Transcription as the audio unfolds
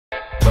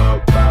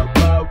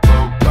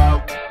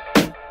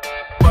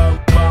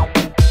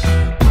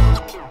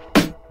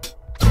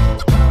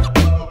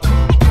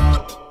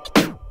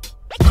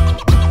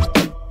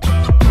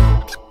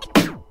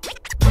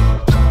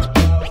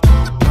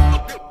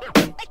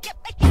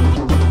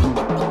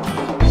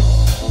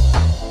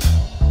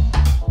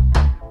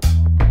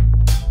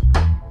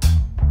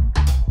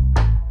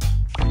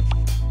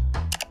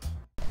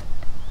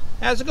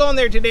How's it going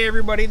there today,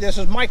 everybody? This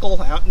is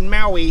Michael out in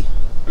Maui.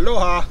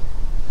 Aloha.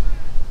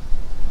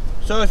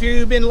 So if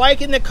you've been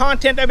liking the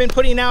content I've been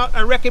putting out,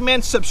 I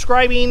recommend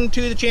subscribing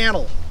to the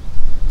channel.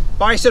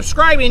 By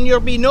subscribing,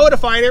 you'll be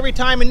notified every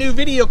time a new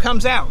video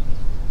comes out.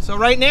 So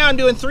right now I'm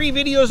doing 3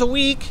 videos a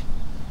week,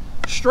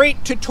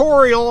 straight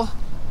tutorial,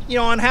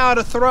 on how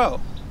to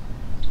throw.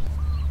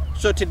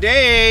 So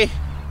today,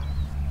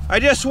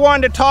 I just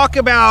wanted to talk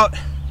about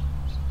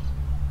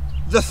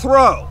the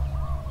throw.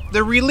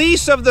 The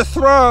release of the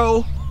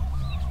throw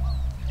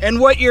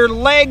and what your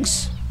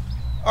legs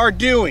are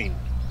doing.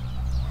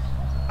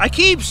 I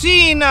keep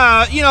seeing,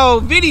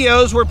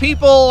 videos where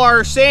people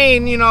are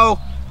saying,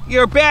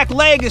 your back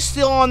leg is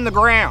still on the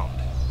ground.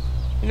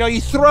 You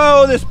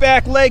throw, this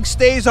back leg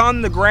stays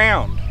on the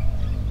ground.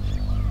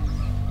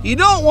 You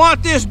don't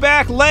want this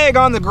back leg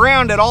on the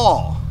ground at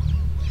all.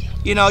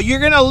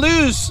 You're gonna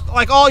lose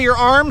like all your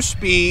arm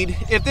speed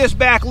if this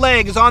back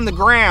leg is on the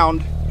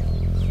ground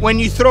when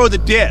you throw the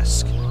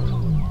disc.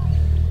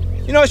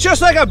 It's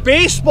just like a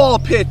baseball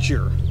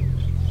pitcher.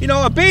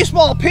 A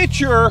baseball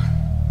pitcher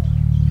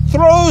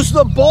throws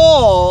the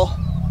ball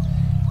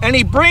and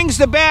he brings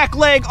the back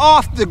leg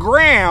off the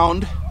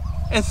ground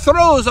and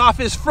throws off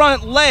his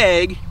front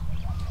leg,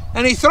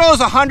 and he throws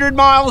 100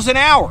 miles an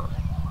hour.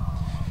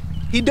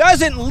 He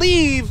doesn't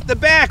leave the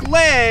back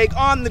leg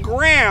on the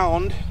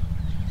ground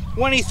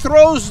when he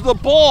throws the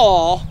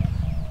ball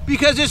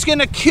because it's going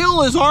to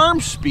kill his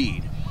arm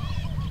speed.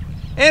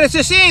 And it's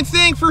the same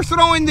thing for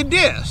throwing the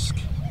disc.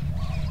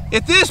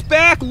 If this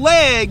back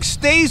leg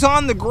stays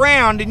on the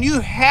ground and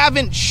you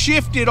haven't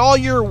shifted all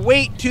your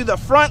weight to the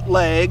front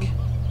leg,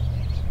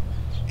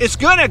 it's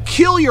gonna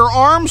kill your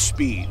arm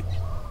speed.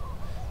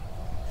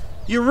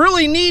 You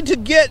really need to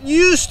get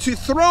used to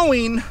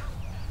throwing,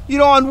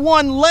 on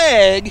one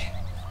leg,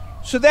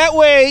 so that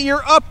way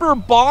your upper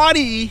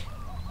body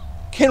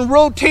can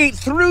rotate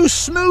through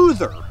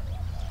smoother.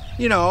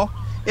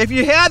 If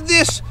you had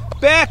this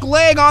back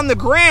leg on the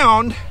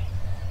ground,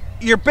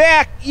 your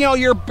back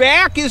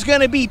is going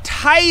to be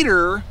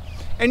tighter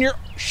and your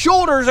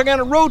shoulders are going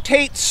to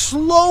rotate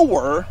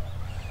slower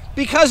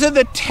because of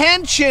the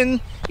tension,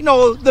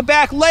 the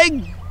back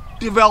leg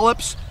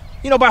develops,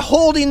 by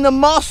holding the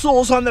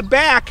muscles on the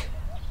back,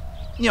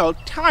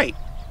 tight.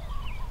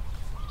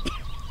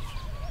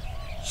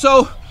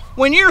 So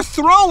when you're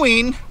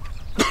throwing,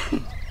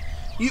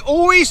 you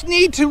always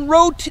need to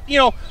rotate,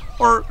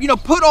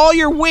 put all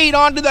your weight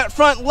onto that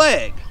front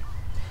leg.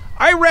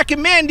 I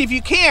recommend, if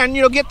you can,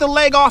 get the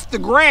leg off the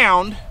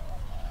ground,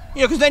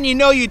 because then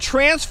you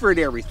transferred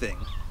everything.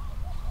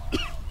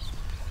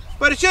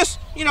 But it's just,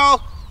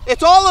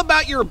 it's all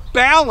about your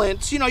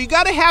balance. You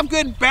got to have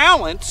good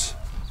balance.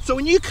 So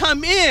when you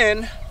come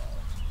in,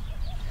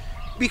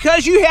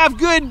 because you have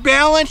good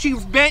balance,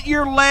 you've bent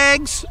your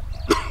legs,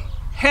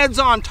 heads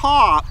on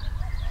top.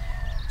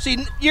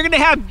 See, you're going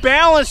to have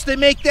balance to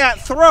make that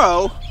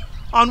throw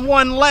on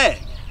one leg.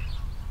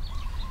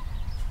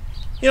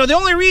 The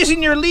only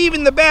reason you're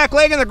leaving the back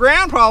leg on the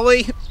ground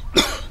probably,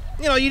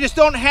 you just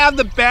don't have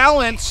the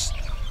balance,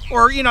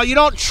 or, you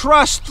don't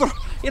trust,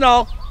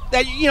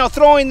 that,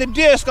 throwing the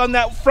disc on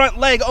that front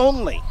leg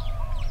only.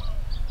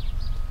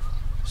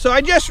 So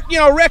I just,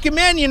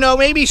 recommend,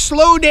 maybe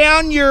slow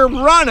down your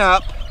run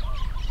up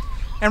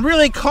and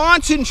really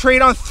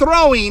concentrate on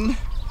throwing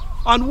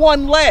on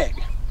one leg.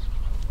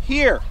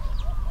 Here.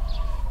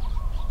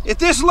 If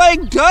this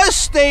leg does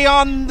stay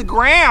on the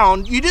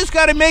ground, you just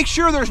got to make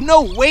sure there's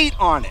no weight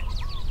on it.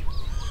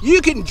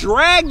 You can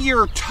drag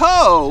your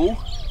toe.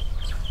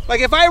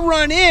 Like if I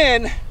run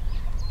in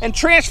and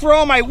transfer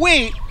all my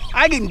weight,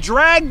 I can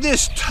drag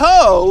this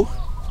toe,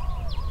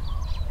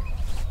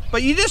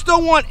 but you just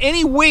don't want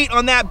any weight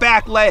on that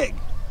back leg.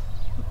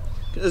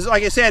 Because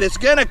like I said, it's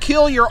going to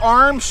kill your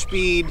arm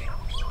speed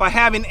by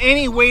having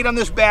any weight on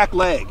this back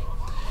leg.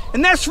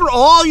 And that's for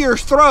all your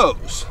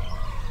throws.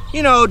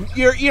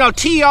 Your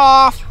tee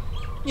off,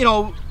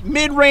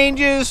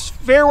 mid-ranges,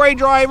 fairway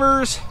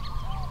drivers,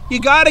 you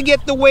got to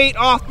get the weight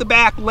off the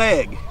back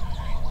leg.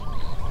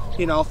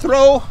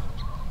 Throw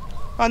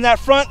on that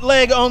front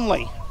leg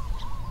only.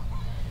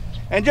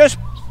 And just,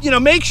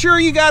 make sure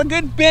you got a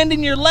good bend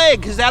in your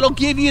leg, because that'll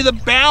give you the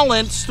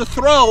balance to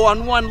throw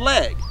on one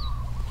leg.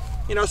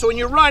 So when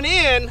you run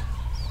in,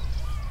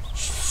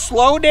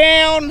 slow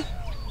down,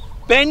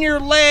 bend your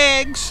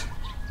legs,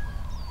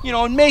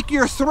 and make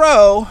your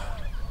throw.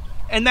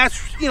 And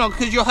that's,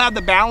 because you'll have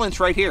the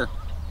balance right here.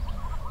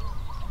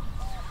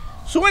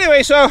 So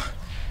anyway,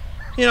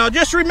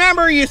 just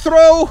remember, you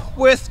throw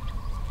with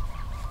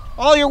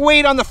all your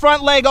weight on the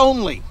front leg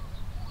only.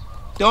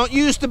 Don't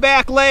use the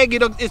back leg,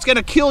 it's going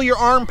to kill your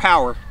arm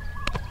power.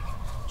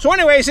 So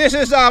anyways, this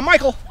is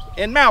Michael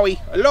in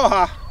Maui.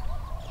 Aloha.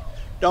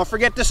 Don't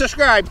forget to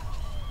subscribe.